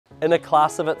In a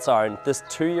class of its own, this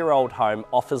 2-year-old home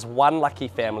offers one lucky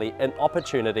family an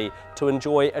opportunity to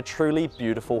enjoy a truly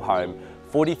beautiful home.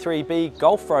 43B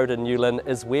Golf Road in Lynn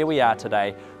is where we are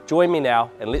today. Join me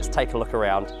now and let's take a look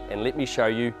around and let me show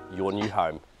you your new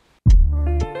home.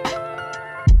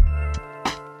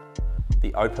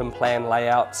 The open plan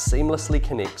layout seamlessly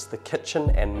connects the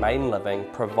kitchen and main living,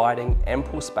 providing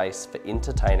ample space for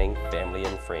entertaining family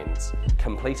and friends.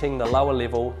 Completing the lower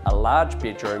level, a large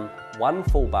bedroom, one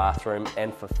full bathroom,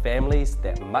 and for families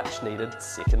that much needed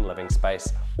second living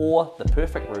space, or the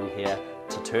perfect room here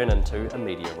to turn into a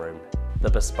media room. The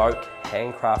bespoke,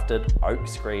 handcrafted oak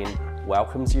screen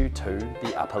welcomes you to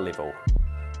the upper level.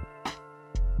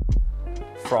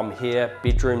 From here,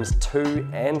 bedrooms 2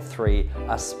 and 3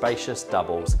 are spacious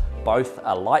doubles. Both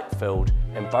are light-filled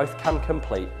and both come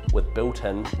complete with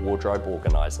built-in wardrobe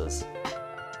organisers.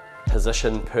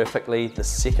 Positioned perfectly, the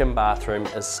second bathroom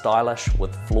is stylish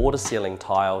with floor-to-ceiling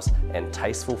tiles and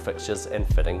tasteful fixtures and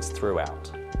fittings throughout.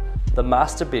 The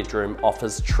master bedroom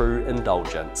offers true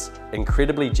indulgence,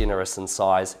 incredibly generous in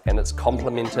size, and it's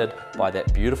complemented by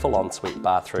that beautiful ensuite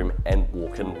bathroom and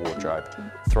walk-in wardrobe.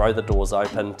 Throw the doors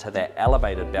open to that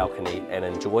elevated balcony and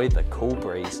enjoy the cool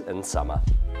breeze in summer.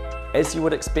 As you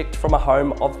would expect from a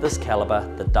home of this calibre,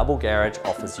 the double garage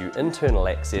offers you internal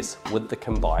access with the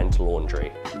combined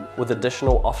laundry. With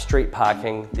additional off-street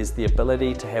parking, there's the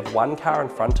ability to have one car in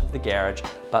front of the garage,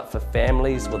 but for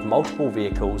families with multiple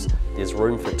vehicles, there's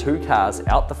room for 2 cars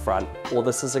out the front, or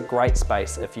this is a great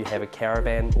space if you have a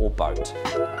caravan or boat.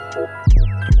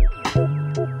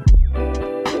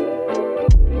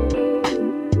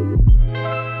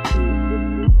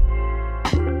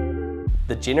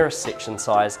 The generous section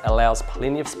size allows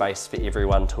plenty of space for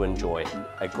everyone to enjoy.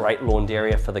 A great lawned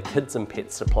area for the kids and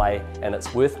pets to play, and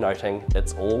it's worth noting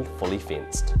it's all fully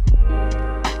fenced.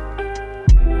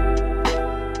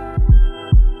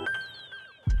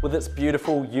 With its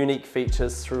beautiful, unique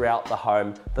features throughout the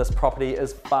home, this property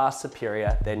is far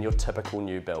superior than your typical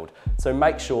new build. So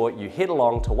make sure you head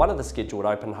along to one of the scheduled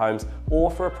open homes,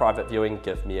 or for a private viewing,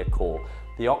 give me a call.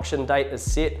 The auction date is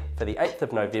set for the 8th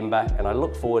of November, and I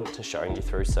look forward to showing you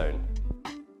through soon.